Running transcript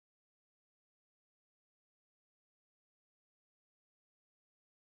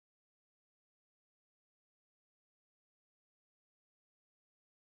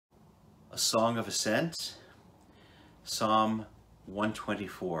A Song of Ascent, Psalm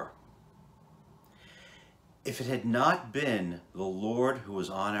 124. If it had not been the Lord who was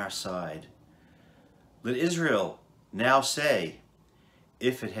on our side, let Israel now say,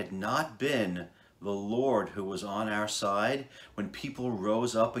 if it had not been the Lord who was on our side, when people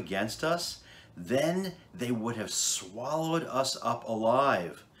rose up against us, then they would have swallowed us up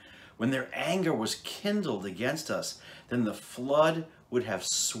alive. When their anger was kindled against us, then the flood would have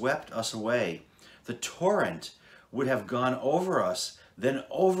swept us away. The torrent would have gone over us, then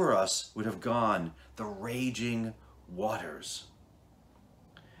over us would have gone the raging waters.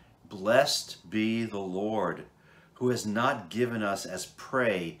 Blessed be the Lord, who has not given us as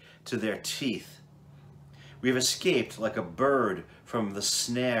prey to their teeth. We have escaped like a bird from the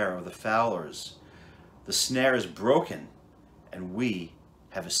snare of the fowlers. The snare is broken, and we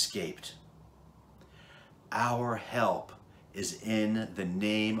have escaped. Our help is in the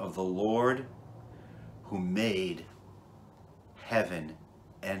name of the Lord, who made heaven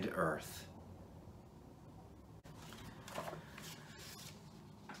and earth.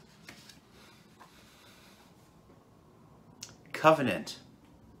 Covenant.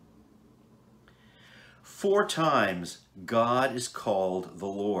 4 times God is called the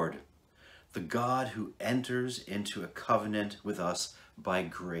Lord, the God who enters into a covenant with us by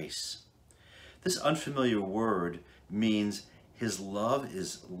grace. This unfamiliar word means his love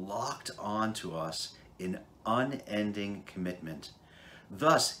is locked onto us in unending commitment.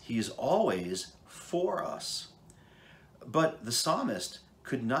 Thus, he is always for us. But the psalmist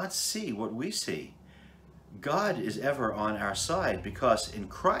could not see what we see. God is ever on our side because in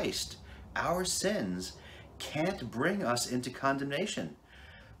Christ, our sins can't bring us into condemnation.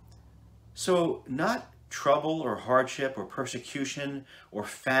 So not trouble or hardship or persecution or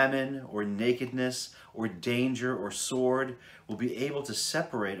famine or nakedness or danger or sword will be able to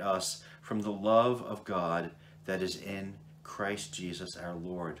separate us from the love of God that is in Christ Jesus our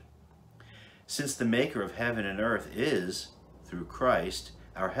Lord. Since the maker of heaven and earth is, through Christ,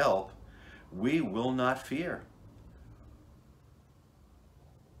 our help, we will not fear.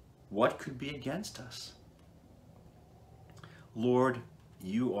 What could be against us? Lord,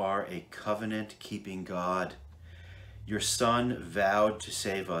 you are a covenant-keeping God. Your Son vowed to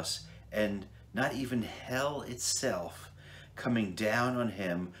save us, and not even hell itself, coming down on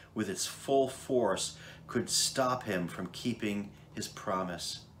him with its full force, could stop him from keeping his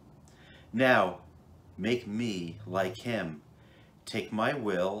promise. Now, make me like him. Take my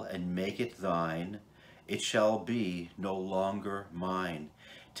will and make it thine. It shall be no longer mine.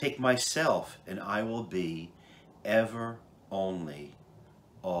 Take myself, and I will be ever only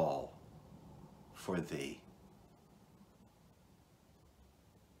all for thee.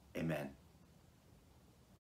 Amen.